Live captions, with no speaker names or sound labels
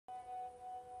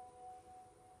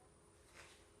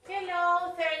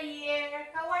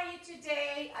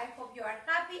today? I hope you are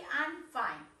happy and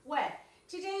fine. Well,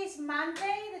 today is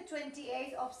Monday, the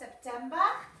 28th of September.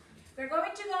 We're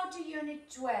going to go to Unit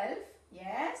 12.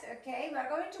 Yes, okay. We're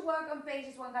going to work on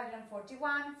pages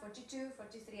 141, 42,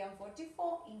 43, and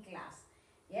 44 in class.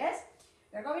 Yes?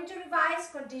 We're going to revise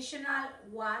conditional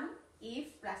 1,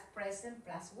 if plus present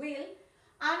plus will,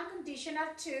 and conditional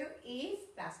 2,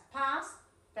 if plus past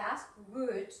plus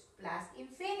would plus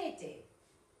infinitive.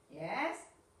 Yes?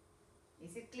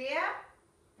 Is it clear?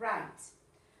 Right.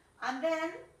 And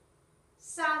then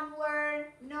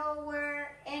somewhere,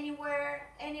 nowhere, anywhere,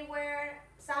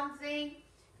 something.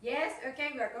 Yes? Okay,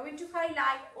 we are going to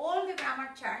highlight all the grammar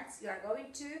charts. You are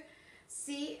going to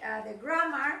see the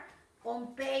grammar on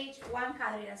page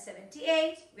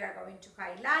 178. We are going to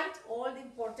highlight all the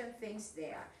important things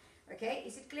there. Okay,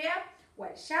 is it clear?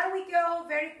 Well, shall we go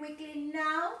very quickly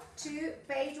now to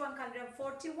page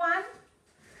 141?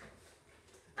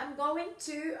 I'm going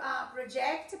to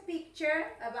project a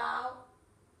picture about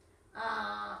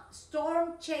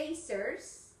storm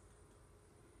chasers,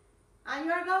 and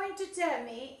you are going to tell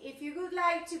me if you would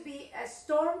like to be a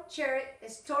storm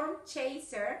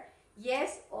chaser,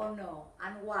 yes or no,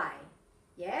 and why.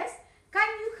 Yes? Can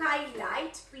you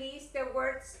highlight, please, the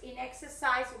words in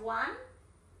exercise 1?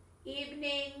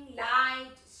 Evening,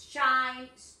 light, shine,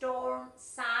 storm,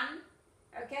 sun.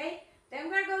 Okay? Then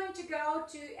we're going to go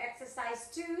to exercise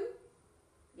 2.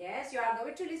 Yes, you are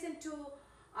going to listen to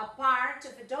a part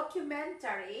of a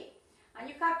documentary, and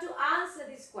you have to answer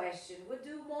this question. What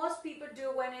do most people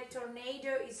do when a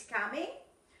tornado is coming?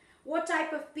 What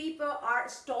type of people are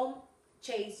storm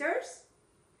chasers?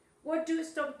 What do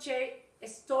storm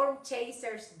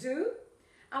chasers do?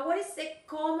 And what is the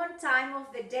common time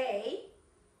of the day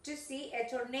to see a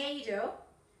tornado?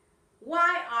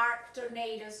 Why are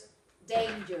tornadoes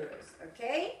dangerous?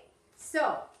 Okay,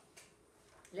 so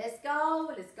let's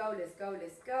go.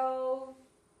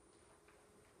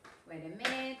 Wait a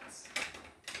minute.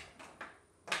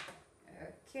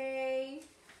 Okay,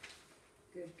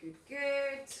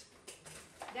 good.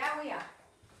 There we are.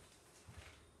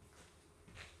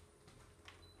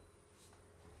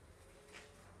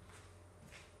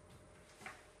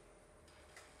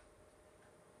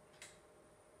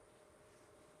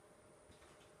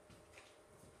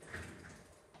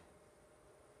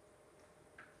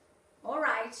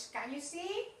 Can you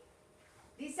see?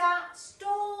 These are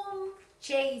storm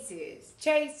chasers.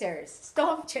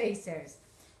 Storm chasers.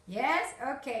 Yes?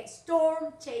 Okay,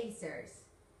 storm chasers.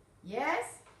 Yes?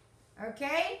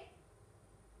 Okay?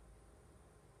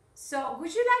 So,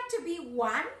 would you like to be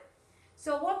one?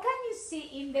 So, what can you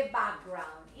see in the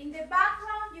background? In the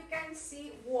background, you can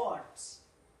see what?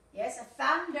 Yes, a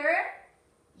thunder.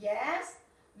 Yes?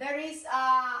 There is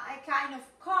a kind of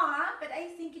car, but I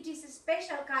think it is a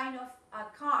special kind of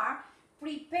car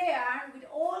prepared with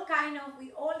all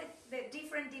the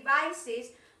different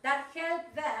devices that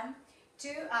help them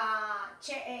to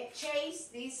chase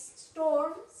these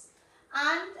storms,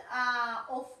 and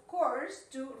of course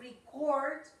to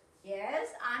record,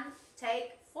 yes, and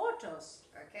take photos.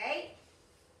 Okay.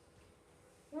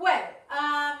 Well,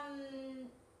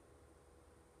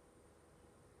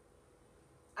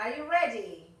 are you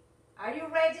ready? Are you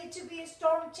ready to be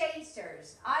storm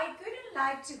chasers? I couldn't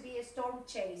like to be a storm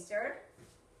chaser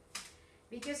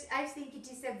because I think it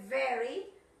is a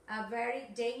very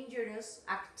dangerous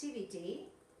activity.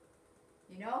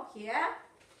 You know, here,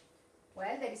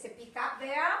 well, there is a pickup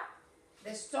there,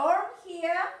 the storm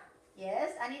here,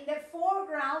 yes, and in the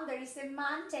foreground there is a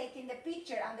man taking the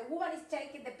picture, and the woman is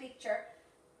taking the picture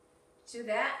to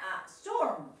the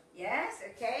storm, yes,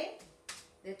 okay,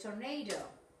 the tornado.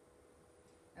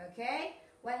 Okay,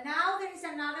 well, now there is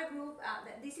another group.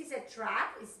 This is a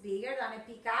truck, it's bigger than a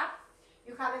pickup.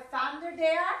 You have a thunder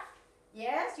there,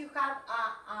 yes, you have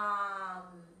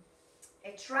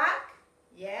a truck,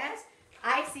 yes.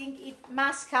 I think it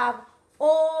must have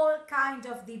all kind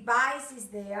of devices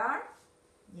there,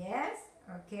 yes,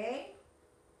 okay.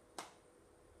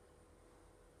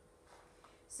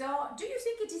 So, do you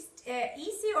think it is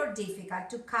easy or difficult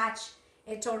to catch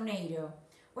a tornado?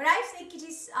 Well, I think it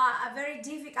is a very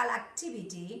difficult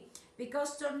activity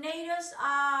because tornadoes,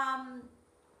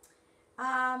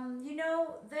 you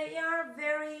know, they are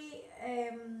very,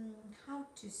 how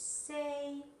to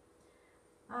say,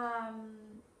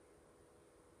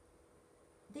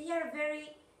 they are very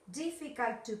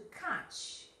difficult to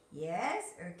catch,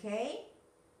 yes, okay,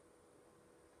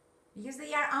 because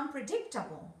they are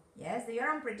unpredictable, yes, they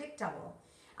are unpredictable,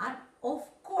 and of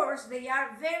course they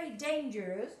are very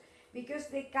dangerous because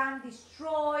they can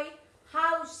destroy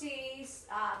houses,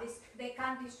 they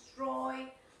can destroy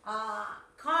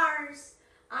cars,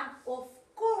 and of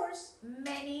course course,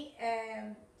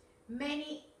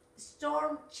 many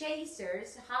storm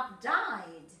chasers have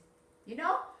died. You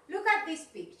know, look at this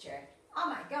picture. Oh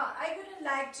my God, I wouldn't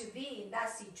like to be in that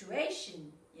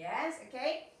situation. Yes,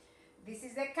 okay. This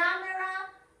is the camera.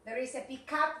 There is a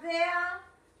pickup there,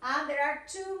 and there are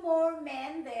two more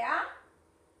men there.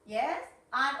 Yes,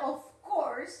 and of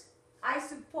course, I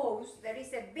suppose there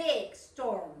is a big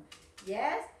storm.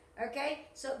 Yes, okay.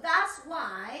 So that's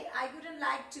why I wouldn't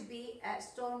like to be a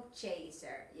storm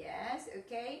chaser. Yes,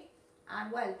 okay.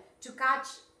 And well, to catch,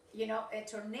 you know, a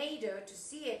tornado, to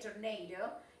see a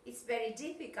tornado, it's very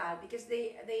difficult because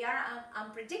they are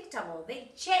unpredictable.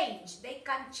 They change. They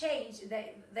can change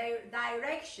their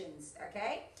directions.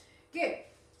 Okay, good.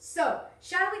 So,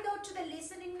 shall we go to the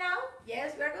listening now?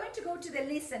 Yes, we are going to go to the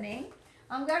listening,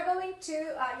 and we are going to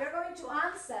you're going to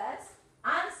answer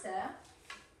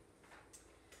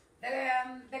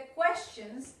the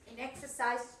questions in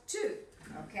exercise 2.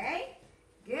 Okay,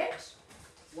 good.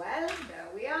 Well, there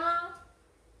we are.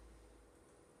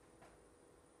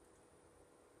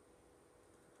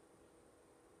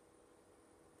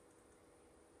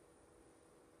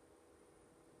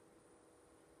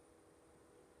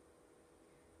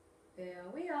 There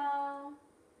we are.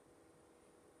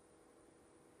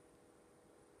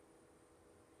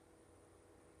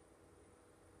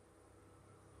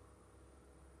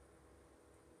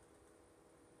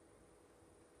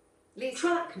 Listen.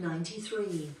 Track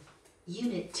 93,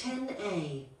 Unit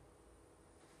 10A.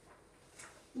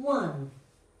 1.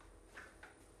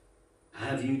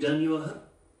 Have you done your...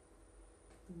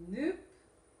 Nope.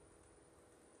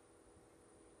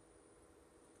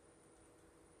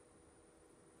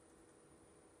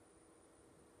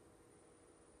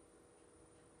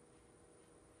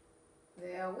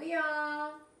 There we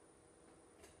are.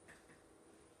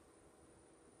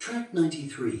 Track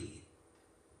 93,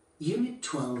 Unit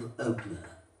 12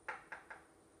 Opener.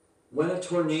 When a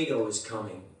tornado is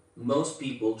coming, most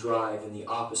people drive in the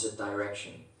opposite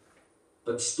direction.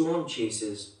 But storm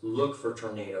chasers look for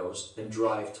tornadoes and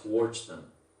drive towards them.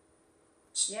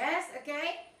 Yes,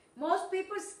 okay. Most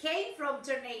people escape from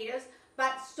tornadoes,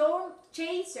 but storm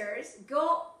chasers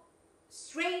go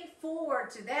straight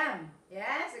forward to them.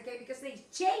 Yes, okay, because they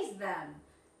chase them.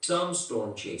 Some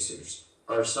storm chasers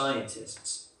are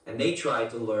scientists, and they try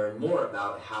to learn more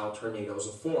about how tornadoes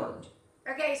are formed.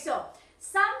 Okay, so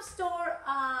some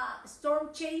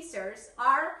storm chasers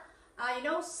are,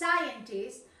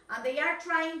 scientists, and they are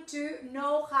trying to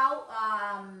know how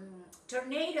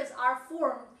tornadoes are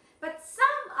formed. But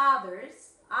some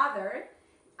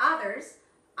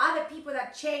other people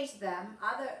that chase them,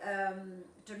 other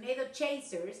tornado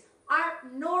chasers, are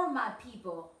normal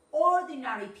people,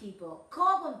 ordinary people,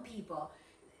 common people.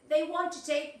 They want to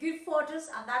take good photos,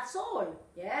 and that's all.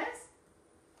 Yes?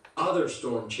 Other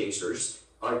storm chasers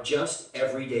are just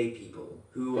everyday people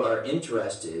who are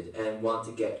interested and want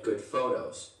to get good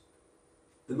photos.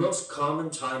 The most common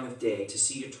time of day to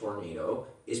see a tornado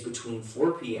is between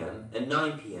 4 p.m. and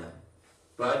 9 p.m.,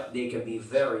 but they can be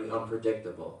very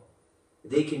unpredictable.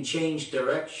 They can change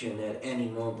direction at any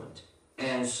moment,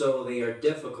 and so they are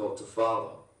difficult to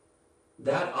follow.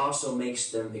 That also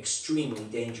makes them extremely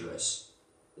dangerous.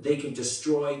 They can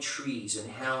destroy trees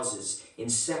and houses in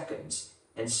seconds,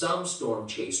 and some storm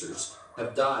chasers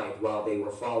have died while they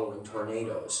were following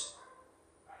tornadoes.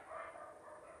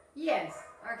 Yes,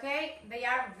 okay, they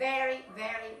are very,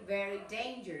 very, very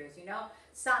dangerous, you know.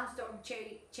 Some storm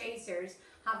chasers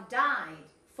have died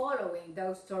following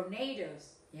those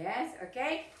tornadoes. Yes,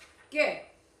 okay, good.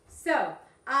 So,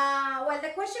 well,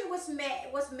 the question was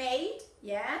made.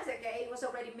 Yes, okay, it was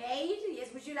already made.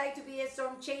 Yes, would you like to be a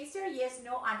storm chaser? Yes,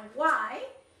 no, and why?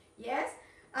 Yes.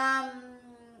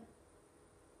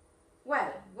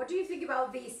 Well, what do you think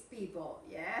about these people?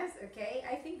 Yes, okay,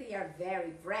 I think they are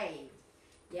very brave.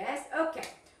 Yes, okay.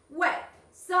 Well,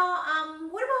 so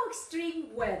what about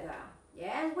extreme weather?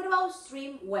 Yes, what about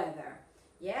extreme weather?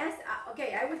 Yes,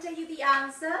 okay, I will tell you the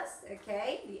answers.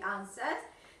 Okay, the answers.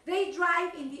 They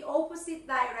drive in the opposite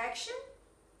direction.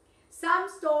 Some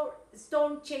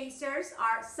storm chasers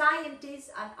are scientists,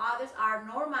 and others are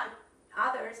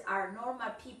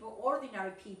normal people,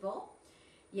 ordinary people.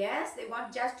 Yes, they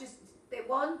want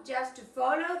just to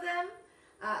follow them,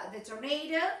 the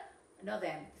tornado, not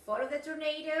them, follow the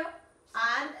tornado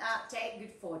and take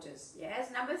good photos.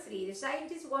 Yes, number 3, the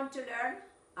scientists want to learn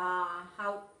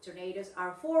how tornadoes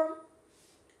are formed,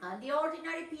 and the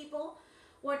ordinary people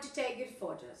want to take good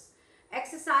photos.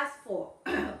 Exercise 4,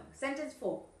 sentence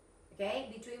 4, okay,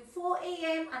 between 4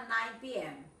 a.m. and 9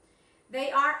 p.m.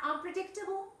 They are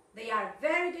unpredictable, they are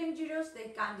very dangerous, they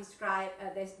can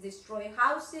destroy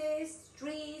houses,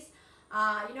 trees,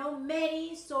 You know,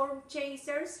 many storm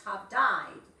chasers have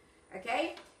died.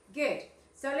 Okay, good.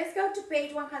 So let's go to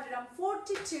page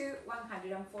 142,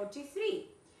 143.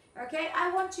 Okay,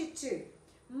 I want you to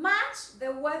match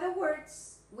the weather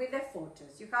words with the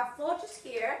photos. You have photos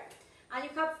here and you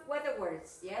have weather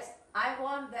words. Yes, I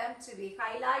want them to be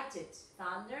highlighted.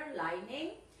 Thunder,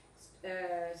 lightning,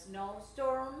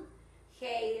 snowstorm,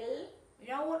 hail. You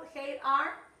know what hail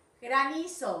are?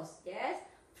 Granizos. Yes,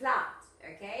 flat.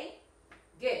 Okay,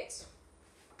 good.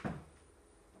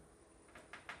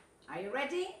 Are you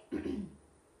ready?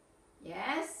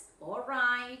 Yes, all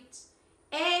right.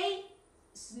 A,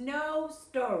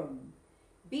 snowstorm.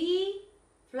 B,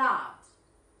 flood.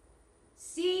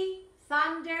 C,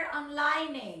 thunder and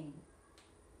lightning.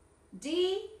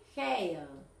 D, hail.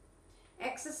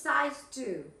 Exercise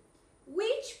 2.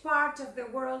 Which part of the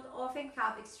world often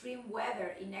have extreme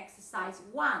weather in exercise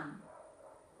 1?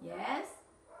 Yes.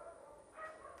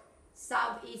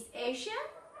 Southeast Asia.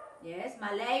 Yes.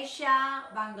 Malaysia,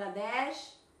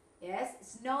 Bangladesh. Yes.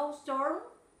 Snowstorm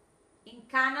in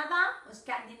Canada or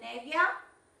Scandinavia.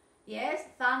 Yes.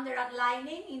 Thunder and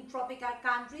lightning in tropical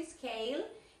countries. Hail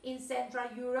in Central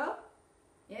Europe.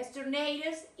 Yes.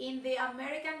 Tornadoes in the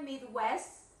American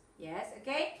Midwest. Yes.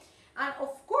 Okay. And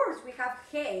of course we have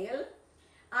hail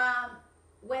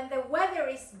when the weather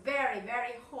is very,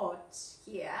 very hot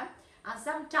here, and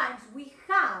sometimes we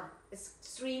have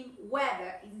extreme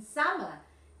weather in summer.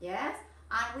 Yes.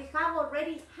 And we have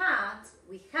already had,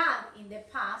 in the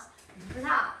past,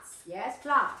 floods, yes,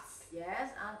 floods,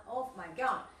 yes, and oh my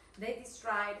God, they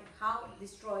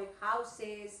destroyed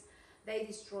houses, they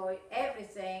destroyed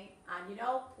everything, and you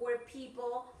know, poor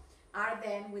people are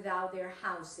then without their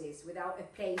houses, without a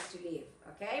place to live,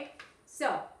 okay?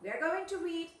 So, we're going to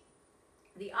read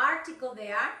the article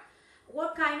there.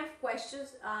 What kind of questions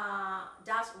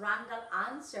does Randall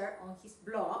answer on his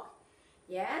blog?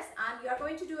 Yes, and you are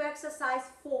going to do exercise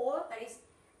 4, that is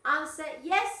answer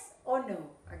yes or no,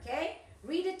 okay?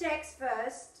 Read the text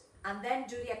first and then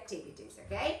do the activities,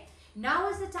 okay? Now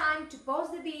is the time to pause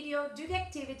the video, do the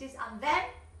activities, and then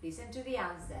listen to the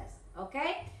answers,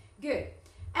 okay? Good.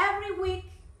 Every week,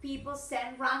 people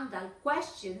send Randall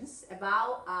questions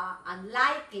about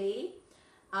unlikely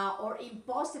or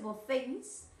impossible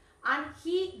things, and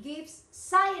he gives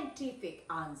scientific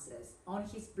answers on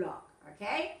his blog,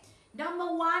 okay? Number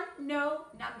 1, no.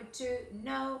 Number 2,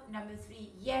 no. Number 3,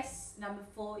 yes. Number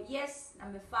 4, yes.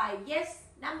 Number 5, yes.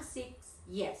 Number 6,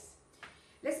 yes.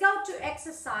 Let's go to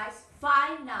exercise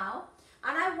 5 now.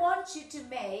 And I want you to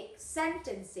make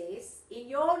sentences in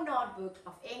your notebook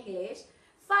of English.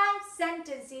 5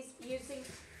 sentences using,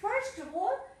 first of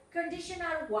all,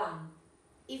 conditional 1.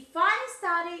 If I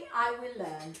study, I will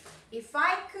learn. If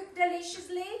I cook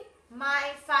deliciously,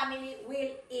 my family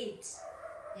will eat.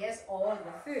 Yes, all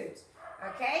the food.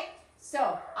 Okay?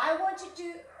 So, I want you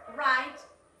to write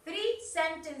 3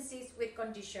 sentences with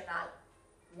conditional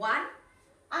 1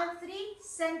 and 3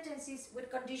 sentences with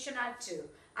conditional 2.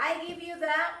 I give you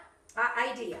the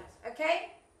ideas.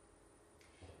 Okay?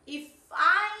 If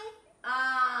I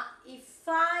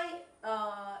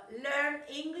learn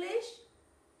English,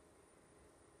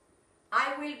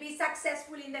 I will be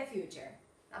successful in the future.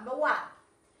 Number 1.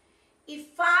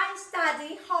 If I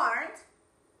study hard,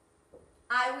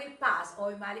 I will pass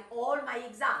all my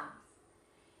exams.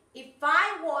 If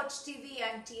I watch TV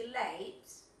until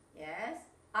late, yes,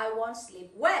 I won't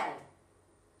sleep well.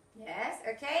 Yes,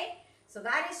 okay? So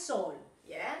that is all,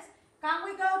 yes? Can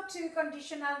we go to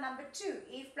conditional number 2,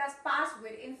 if plus past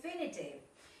with infinitive?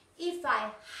 If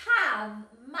I have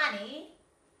money,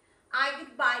 I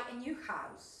could buy a new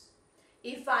house.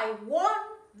 If I won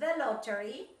the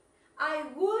lottery, I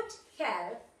would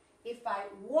help. If I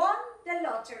won the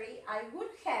lottery, I would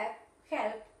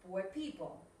help poor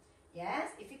people.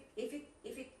 Yes, if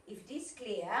it is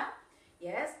clear,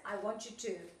 yes, I want you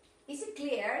to. Is it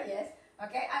clear? Yes.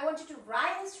 Okay, I want you to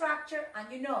write the structure and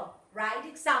write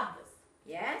examples.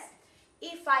 Yes.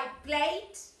 If I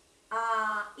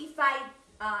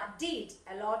did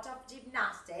a lot of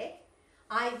gymnastics,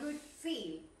 I would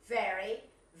feel very,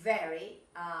 very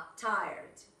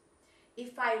tired.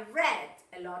 If I read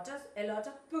a lot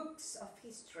of books of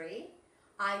history,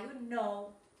 I would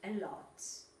know a lot.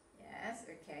 Yes,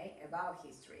 okay, about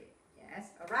history.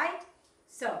 Yes, all right.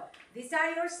 So these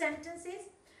are your sentences.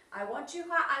 I want you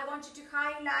to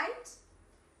highlight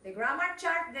the grammar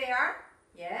chart there.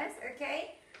 Yes,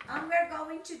 okay. And we're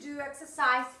going to do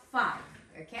exercise 5.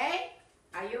 Okay,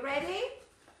 are you ready?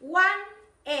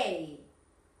 1A.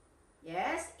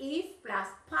 Yes, if plus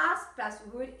past plus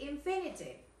would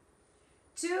infinitive.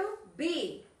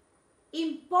 2B.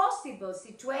 impossible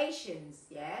situations,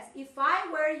 yes. If I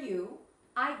were you,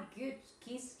 I could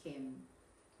kiss him,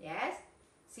 yes.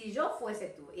 Si yo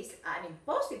fuese tú, it's an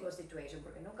impossible situation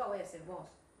porque nunca voy a ser vos,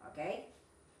 okay.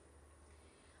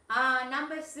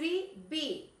 Number 3,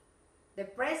 B, the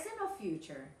present or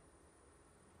future.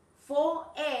 For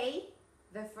A,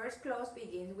 the first clause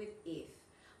begins with if.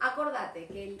 Acordate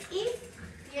que el if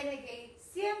tiene que ir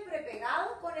siempre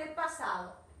pegado con el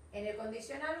pasado. En el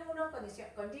conditional 1,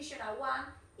 conditional 1,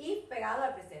 if pegado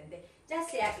al presente. Ya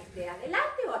sea que esté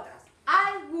adelante o atrás.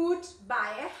 I would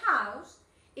buy a house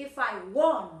if I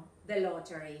won the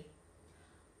lottery.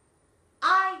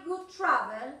 I would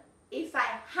travel if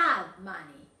I had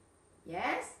money.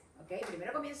 Yes? Ok,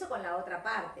 primero comienzo con la otra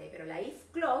parte, pero la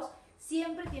if clause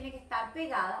siempre tiene que estar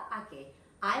pegada a ¿qué?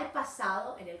 Al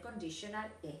pasado en el conditional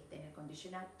en el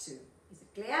conditional to. Is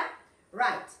it clear?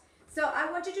 Right. So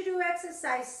I want you to do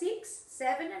exercise 6,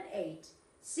 7, and 8.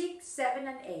 6, 7,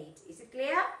 and 8. Is it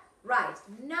clear? Right.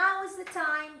 Now is the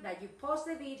time that you pause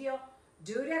the video,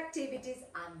 do the activities,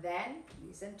 and then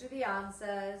listen to the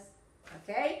answers.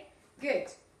 Okay?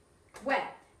 Good. Well,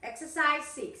 exercise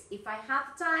 6. If I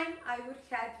have time, I would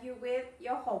help you with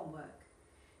your homework.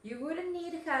 You wouldn't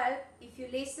need help if you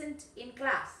listened in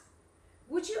class.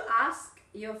 Would you ask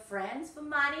your friends for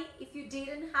money if you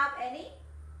didn't have any?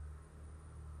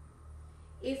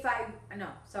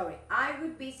 I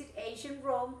would visit ancient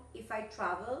Rome if I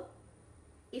travel,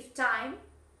 if time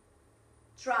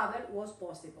travel was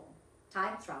possible.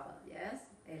 Time travel, yes?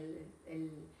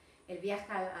 El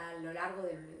viaje a lo largo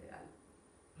del...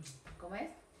 ¿Cómo es?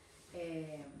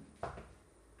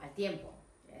 Al tiempo,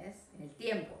 yes? En el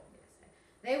tiempo. Yes.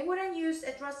 They wouldn't use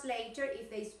a translator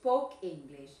if they spoke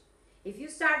English. If you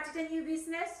started a new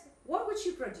business, what would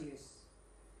you produce?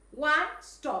 1,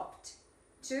 stopped.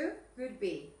 2, would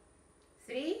be.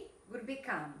 3, would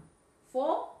become.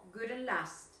 4, couldn't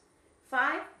last.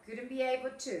 5, couldn't be able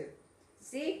to.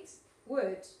 6,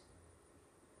 would.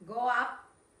 Go up,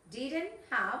 didn't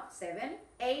have. 7,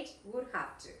 8, would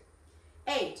have to.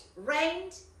 8,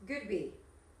 rained, could be.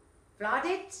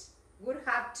 Flooded, would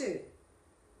have to.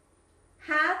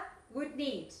 Have, would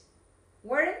need.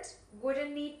 Weren't,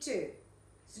 wouldn't need to.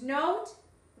 Snowed,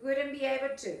 wouldn't be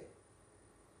able to.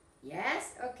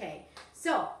 Yes? Okay.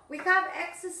 So, we have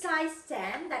exercise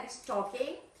 10 that is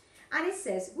talking. And it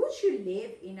says, would you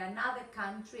live in another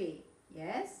country?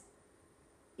 Yes?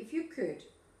 If you could.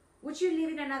 Would you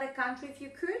live in another country if you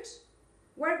could?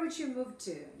 Where would you move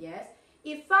to? Yes?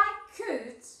 If I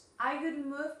could, I would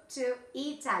move to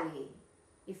Italy.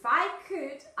 If I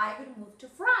could, I would move to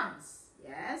France.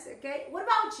 Yes? Okay? What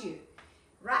about you?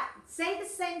 Right. Say the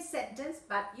same sentence,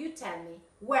 but you tell me,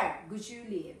 where would you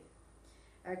live?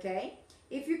 Okay?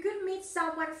 If you could meet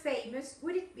someone famous,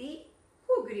 would it be?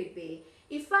 Who could it be?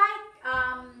 If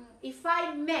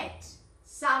I met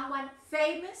someone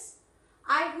famous,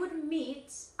 I would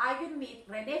meet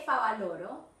René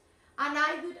Favaloro, and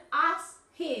I would ask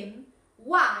him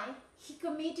why he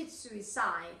committed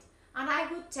suicide, and I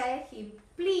would tell him,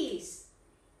 please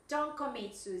don't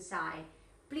commit suicide.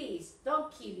 Please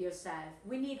don't kill yourself.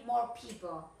 We need more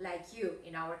people like you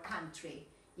in our country.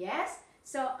 Yes?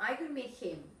 So I could meet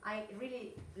him. I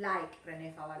really like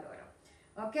René Favaloro.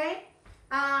 Okay?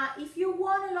 If you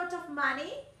want a lot of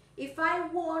money, if I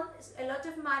want a lot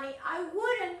of money, I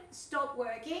wouldn't stop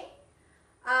working.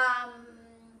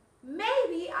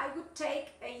 Maybe I would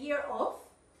take a year off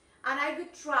and I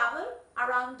would travel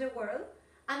around the world,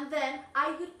 and then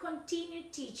I would continue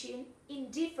teaching in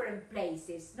different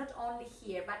places, not only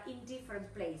here, but in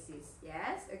different places.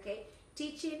 Yes? Okay?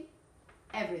 Teaching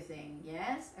everything.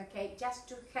 Yes? Okay? Just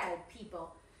to help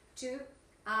people, to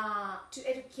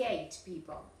educate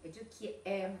people,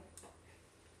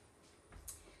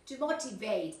 to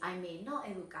motivate, not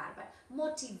educar, but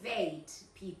motivate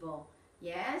people,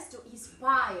 yes, to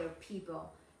inspire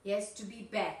people, yes, to be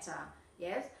better,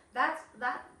 yes, that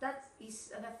is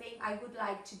the thing I would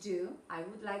like to do,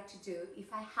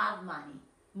 if I have money,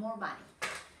 more money,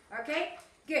 okay,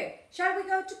 good. Shall we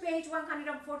go to page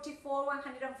 144,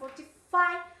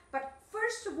 145, but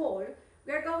first of all,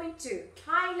 we are going to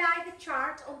highlight the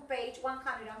chart on page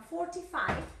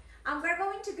 145, and we're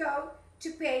going to go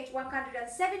to page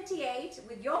 178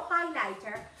 with your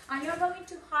highlighter, and you're going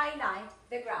to highlight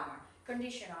the grammar.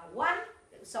 Conditional 1,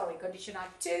 conditional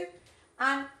 2,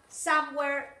 and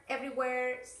somewhere,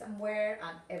 everywhere, somewhere,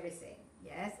 and everything.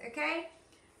 Yes, okay?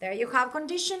 There you have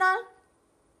conditional.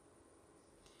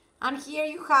 And here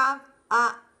you have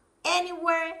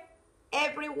anywhere,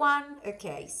 everyone.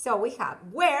 Okay, so we have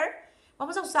where.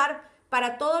 Vamos a usar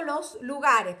para todos los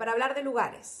lugares, para hablar de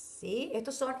lugares, ¿sí?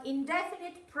 Estos son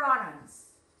indefinite pronouns.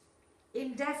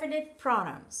 indefinite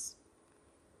pronouns.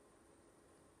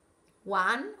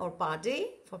 One, or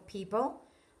body, for people,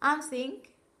 and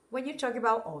think when you talk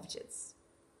about objects.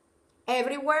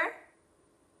 Everywhere,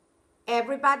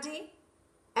 everybody,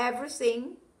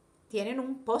 everything tienen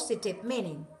un positive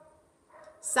meaning.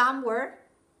 Somewhere,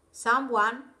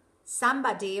 someone,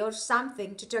 somebody, or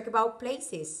something to talk about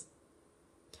places.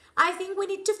 I think we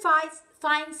need to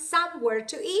find somewhere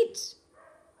to eat.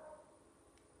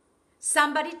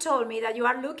 Somebody told me that you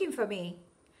are looking for me.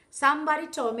 Somebody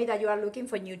told me that you are looking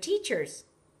for new teachers.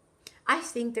 I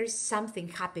think there's something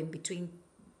happening between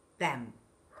them.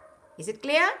 Is it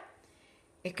clear?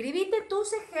 Escribite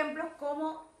tus ejemplos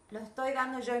como los estoy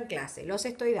dando yo en clase. Los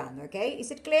estoy dando, ¿ok?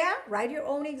 Is it clear? Write your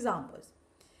own examples.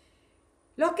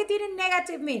 Los que tienen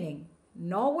negative meaning.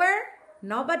 Nowhere,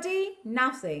 nobody,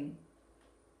 nothing.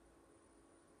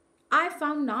 I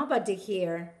found nobody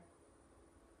here.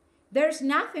 There's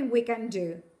nothing we can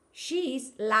do.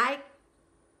 She's like,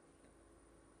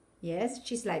 yes,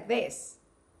 she's like this.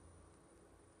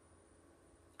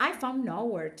 I found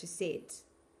nowhere to sit.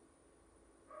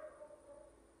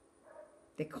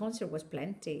 The concert was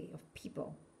plenty of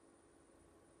people.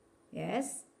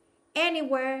 Yes.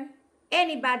 Anywhere,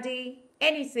 anybody,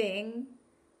 anything.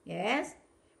 Yes.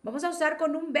 Vamos a usar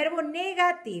con un verbo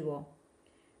negativo.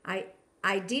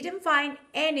 I didn't find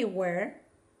anywhere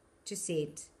to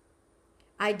sit.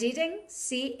 I didn't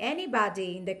see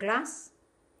anybody in the class.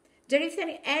 There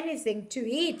isn't anything to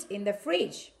eat in the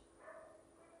fridge.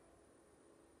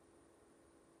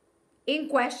 In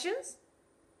questions,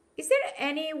 is there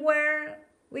anywhere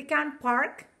we can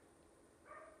park?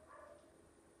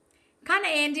 Can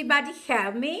anybody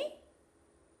help me?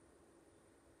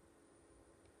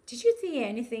 Did you see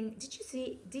anything?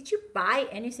 Did you buy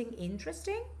anything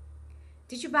interesting?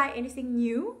 Did you buy anything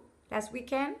new last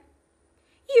weekend?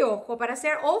 Y ojo para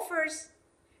hacer offers.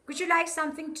 Would you like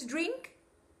something to drink?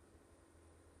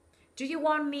 Do you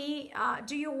want me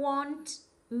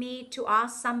to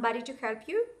ask somebody to help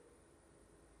you?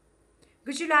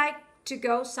 Would you like to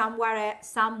go somewhere,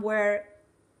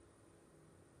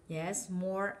 yes,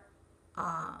 more,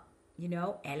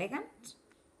 elegant?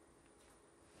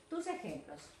 Tus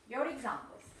ejemplos, your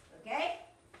examples, okay?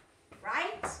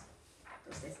 Right?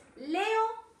 Entonces, leo,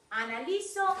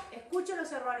 analizo, escucho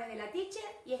los errores de la teacher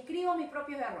y escribo mis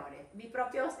propios errores, mis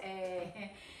propios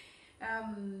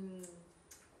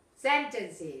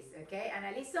sentences, okay?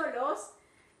 Analizo los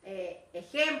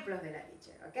ejemplos de la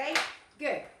teacher, okay?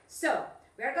 Good. So,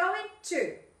 we are going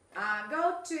to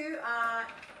go to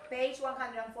page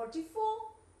 144.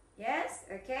 Yes,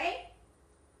 okay?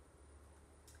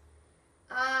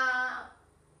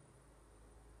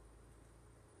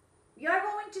 You are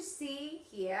going to see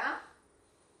here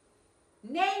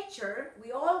nature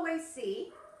we always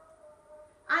see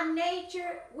and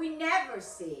nature we never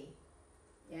see.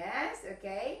 Yes,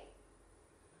 okay?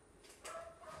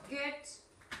 Good.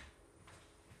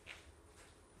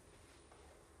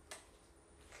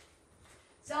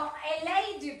 So a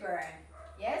ladybird,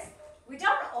 yes? We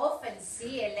don't often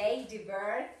see a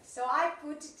ladybird, so I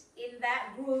put it in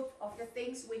that group of the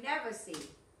things we never see.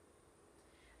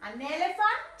 An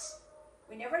elephant,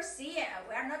 we never see it.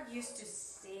 We are not used to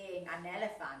seeing an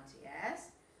elephant,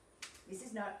 yes? This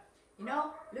is not,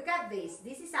 look at this.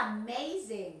 This is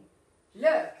amazing.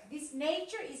 Look, this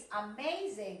nature is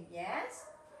amazing, yes?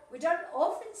 We don't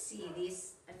often see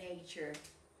this nature,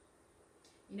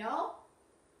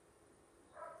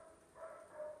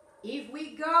 If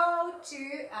we go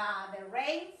to the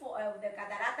rainfall, the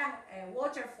Catarata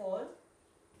waterfall,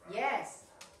 yes,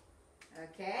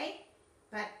 okay,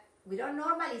 but we don't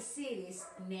normally see this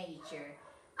nature.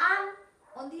 And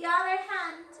on the other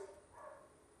hand,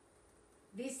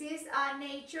 this is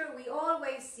nature we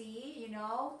always see,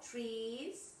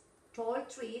 trees, tall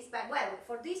trees, but well,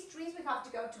 for these trees we have to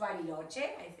go to Bariloche,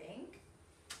 I think.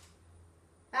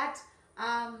 But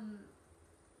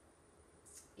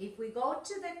if we go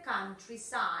to the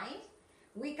countryside,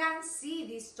 we can see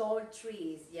these tall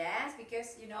trees, yes,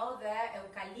 because the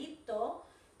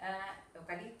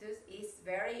eucalyptus is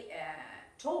very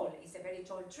tall. It's a very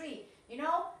tall tree.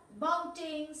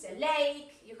 Mountains, a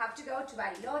lake. You have to go to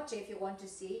Bariloche if you want to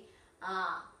see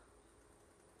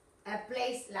a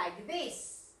place like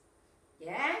this.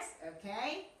 Yes,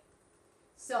 okay.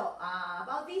 So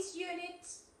about this unit,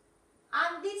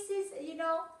 and this is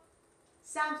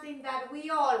something that we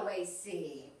always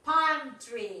see, palm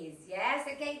trees, yes,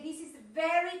 okay, this is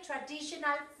very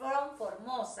traditional from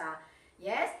Formosa,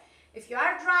 yes, if you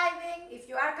are driving, if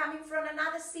you are coming from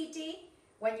another city,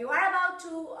 when you are about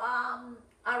to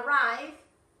arrive,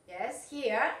 yes,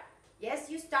 here, yes,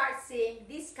 you start seeing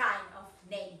this kind of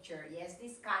nature, yes,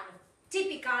 this kind of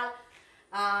typical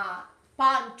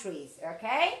palm trees,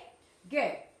 okay?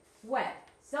 Good. Well,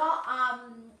 so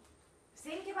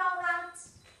think about that.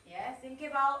 Yeah, think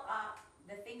about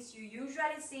the things you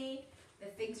usually see, the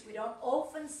things we don't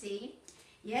often see.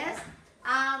 Yes.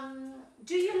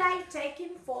 Do you like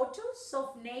taking photos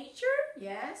of nature?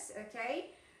 Yes.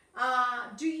 Okay.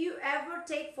 Do you ever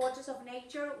take photos of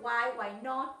nature? Why? Why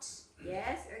not?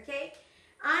 Yes. Okay.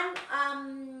 And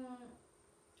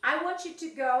I want you to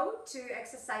go to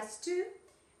exercise 2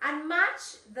 and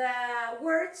match the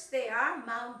words there,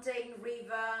 mountain,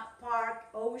 river, park,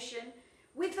 ocean,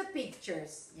 with the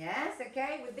pictures. Yes,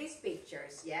 okay, with these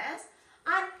pictures. Yes.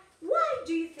 And why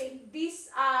do you think these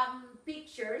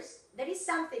pictures, there is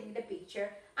something in the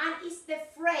picture, and it's the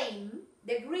frame,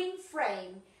 the green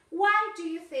frame. Why do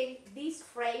you think this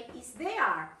frame is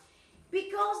there?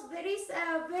 Because there is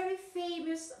a very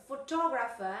famous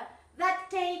photographer that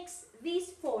takes these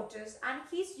photos, and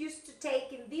he's used to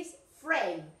taking this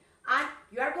frame, and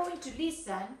you are going to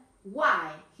listen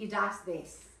why he does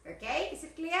this. Okay, is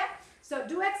it clear? So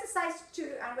do exercise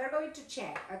 2 and we're going to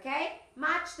check. Okay,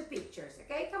 match the pictures.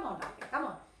 Okay, come on, Rafi, come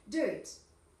on, do it.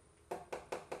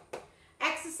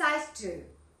 Exercise 2.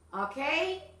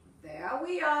 Okay, there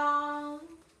we are.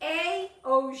 A,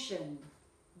 ocean.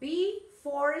 B,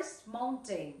 forest,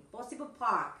 mountain, possible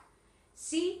park.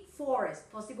 C,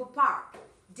 forest, possible park.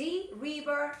 D,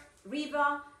 river,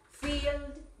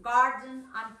 field, garden,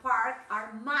 and park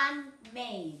are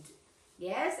man-made.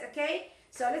 Yes, okay?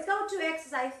 So let's go to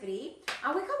exercise 3.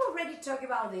 And we have already talked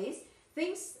about this.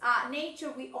 Things,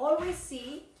 nature we always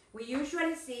see, we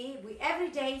usually see, we every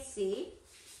day see.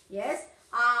 Yes?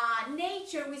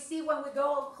 Nature we see when we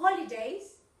go on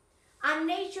holidays. And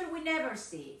nature we never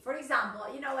see. For example,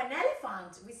 you know, an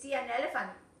elephant, we see an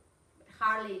elephant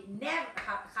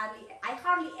I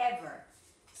hardly ever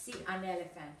see an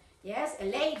elephant. Yes, a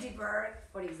ladybird,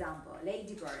 for example,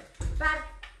 ladybird. But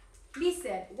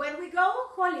listen, when we go on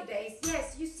holidays,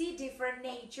 yes, you see different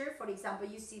nature. For example,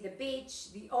 you see the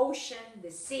beach, the ocean,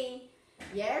 the sea,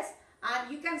 yes,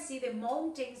 and you can see the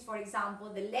mountains, for example,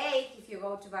 the lake if you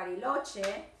go to Bariloche.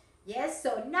 Yes,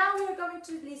 so now we are going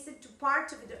to listen to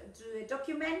part of a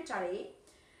documentary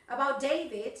about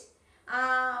David,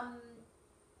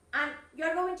 and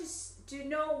you're going to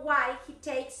know why he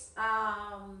takes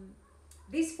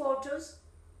these photos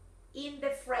in the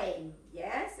frame.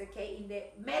 Yes, okay, in the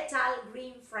metal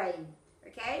green frame.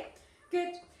 Okay,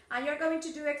 good. And you're going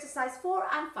to do exercise 4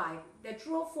 and 5, the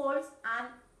true or false, and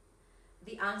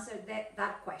the answer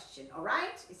that question. All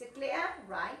right, is it clear?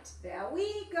 Right, there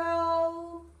we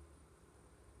go.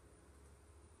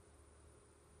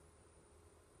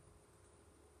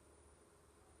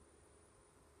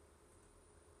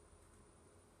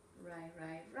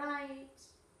 Right.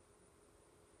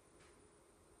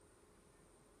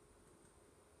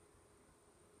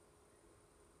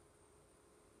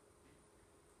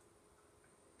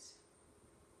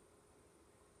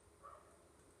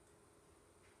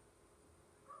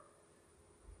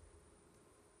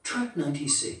 Track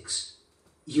 96,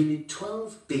 Unit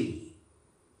 12B.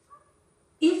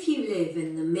 If you live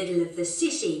in the middle of the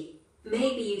city,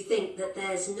 maybe you think that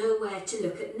there's nowhere to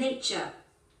look at nature.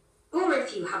 Or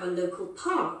if you have a local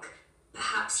park,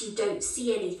 perhaps you don't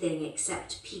see anything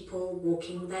except people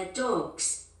walking their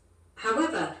dogs.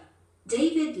 However,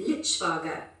 David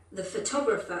Lichwager, the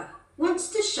photographer, wants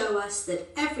to show us that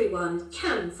everyone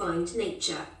can find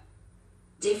nature.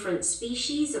 Different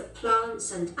species of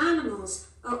plants and animals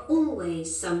are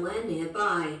always somewhere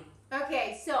nearby.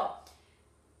 Okay, so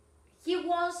he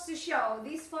wants to show,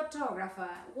 this photographer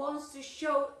wants to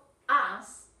show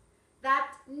us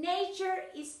that nature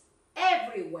is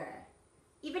everywhere,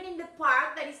 even in the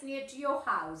park that is near to your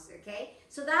house. Okay,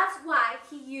 so that's why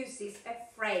he uses a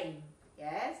frame.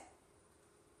 Yes,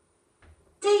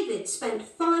 David spent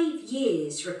 5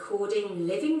 years recording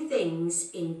living things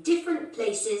in different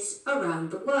places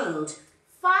around the world.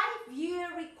 5-year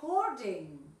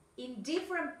recording in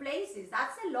different places,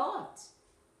 that's a lot.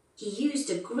 He used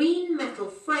a green metal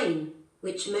frame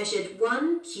which measured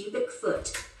 1 cubic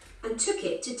foot and took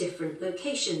it to different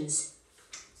locations.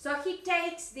 So he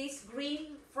takes this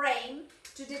green frame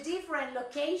to the different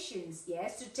locations,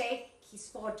 yes, to take his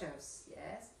photos,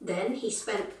 yes. Then he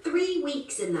spent 3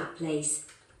 weeks in that place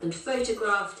and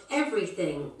photographed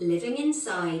everything living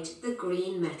inside the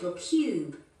green metal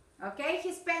cube. Okay,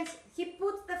 he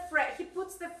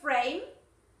puts the frame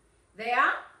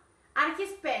there, and he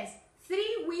spends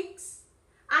 3 weeks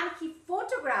and he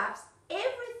photographs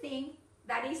everything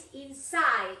that is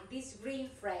inside this green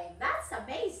frame. That's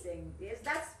amazing. Yes,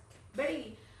 that's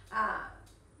very,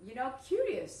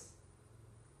 curious.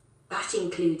 That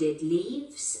included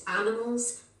leaves,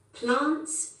 animals,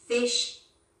 plants, fish,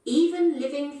 even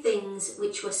living things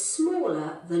which were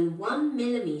smaller than 1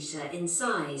 millimetre in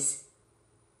size.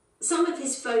 Some of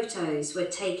his photos were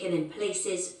taken in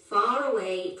places far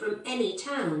away from any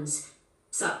towns,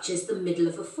 such as the middle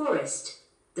of a forest,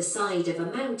 the side of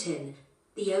a mountain,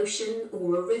 the ocean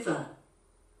or a river.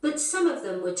 But some of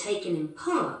them were taken in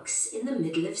parks in the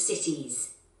middle of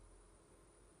cities.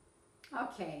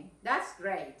 Okay, that's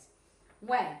great.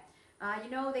 Well,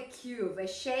 you know the cube, a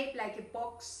shape like a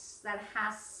box that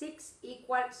has 6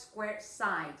 equal square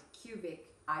sides,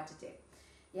 cubic adjective.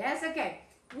 Yes, okay.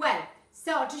 Well,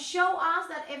 so to show us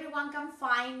that everyone can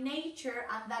find nature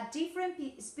and that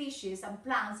different species and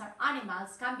plants and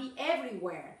animals can be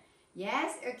everywhere.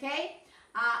 Yes, okay.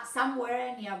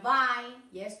 Somewhere nearby,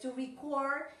 yes, to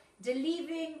record the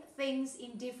living things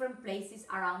in different places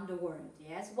around the world.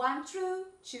 Yes, 1 true,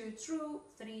 2 true,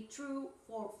 3 true,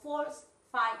 4 false,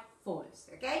 5 false.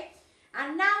 Okay,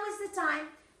 and now is the time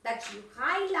that you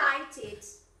highlighted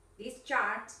this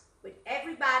chart with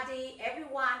everybody,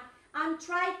 everyone, and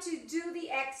try to do the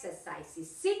exercises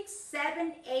 6,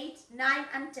 7, 8, 9,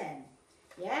 and 10.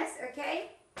 Yes,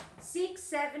 okay. 6,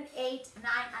 7, 8,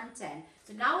 9, and 10.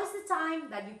 So now is the time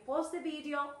that you pause the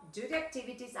video, do the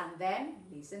activities, and then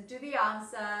listen to the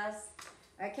answers.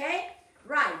 Okay?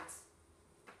 Right.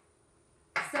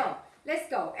 So, let's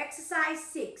go. Exercise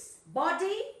 6.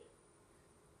 Body.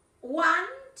 1,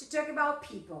 to talk about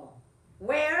people.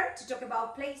 Where, to talk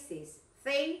about places.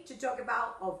 Thing, to talk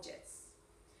about objects.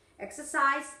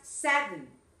 Exercise 7.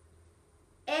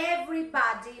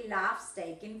 Everybody loves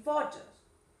taking photos.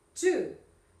 2.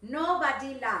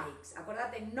 Nobody likes.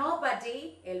 Acuérdate,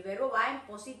 nobody, el verbo va en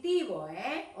positivo,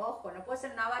 ¿eh? Ojo, no puede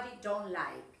ser nobody don't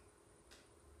like.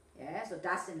 Yes, or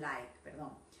doesn't like, perdón.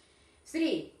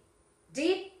 3.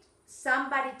 Did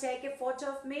somebody take a photo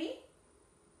of me?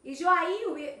 Y yo ahí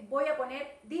voy a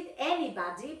poner did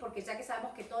anybody, porque ya que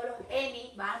sabemos que todos los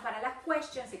any van para las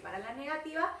questions y para las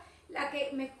negativas, la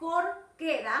que mejor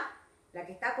queda, la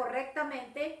que está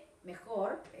correctamente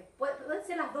mejor, pueden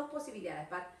ser las dos posibilidades,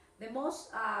 but the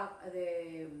most,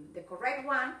 the correct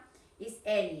one is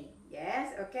any.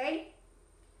 Yes, okay?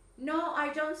 No, I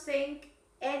don't think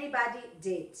anybody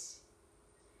did.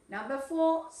 Number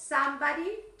 4,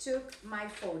 somebody took my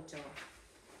photo.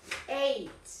 8.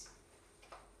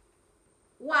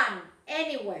 1,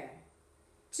 anywhere.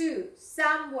 2,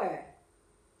 somewhere.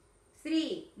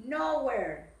 3,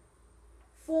 nowhere.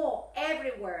 4,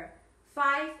 everywhere.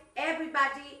 5,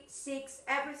 everybody. 6,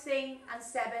 everything. And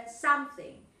 7,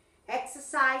 something.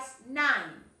 Exercise 9.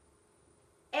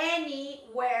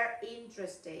 Anywhere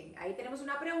interesting. Ahí tenemos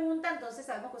una pregunta, entonces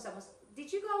sabemos que usamos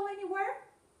did you go anywhere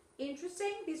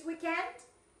interesting this weekend?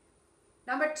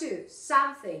 Number 2,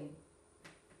 something.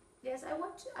 Yes, I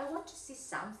want to see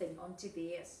something on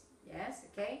TBS. Yes,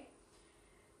 okay.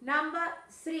 Number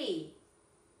 3,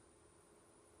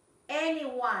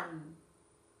 anyone.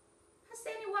 Has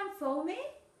anyone phoned me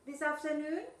this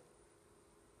afternoon?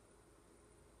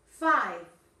 5,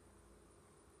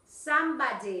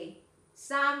 somebody,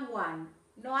 someone.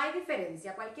 No hay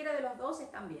diferencia. Cualquiera de los dos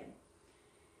están bien.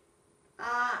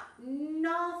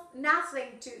 No,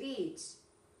 nothing to eat.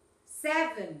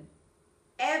 7,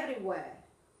 everywhere.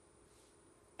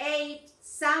 8,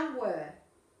 somewhere.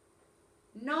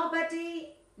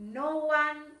 Nobody, no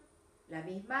one. La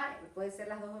misma, puede ser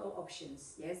las dos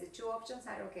options. Yes, the 2 options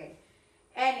are okay.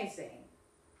 Anything.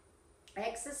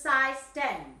 Exercise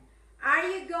 10. Are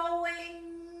you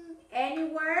going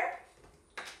anywhere?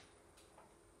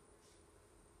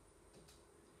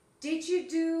 Did you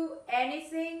do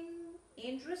anything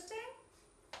interesting?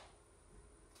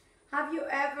 Have you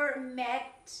ever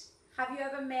met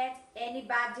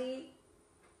anybody?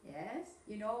 Yes,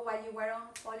 you know, while you were on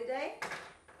holiday?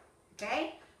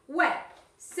 Okay, well,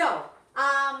 so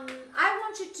I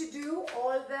want you to do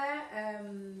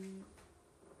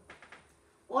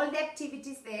all the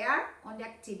activities there on the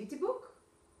activity book.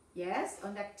 Yes,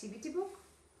 on the activity book.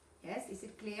 Yes, is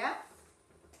it clear?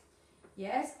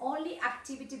 Yes, only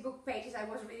activity book pages. I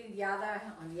was reading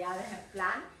on the other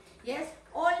plan. Yes,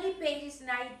 only pages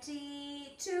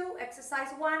 92,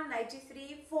 exercise 1,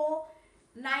 93, 4,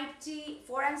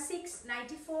 94 and 6,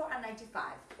 94 and 95.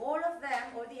 All of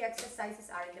them, all the exercises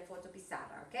are in the photo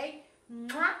pizarra, okay?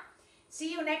 Mwah.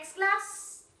 See you next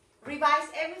class. Revise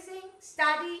everything,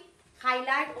 study,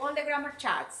 highlight all the grammar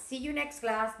charts. See you next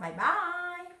class. Bye-bye.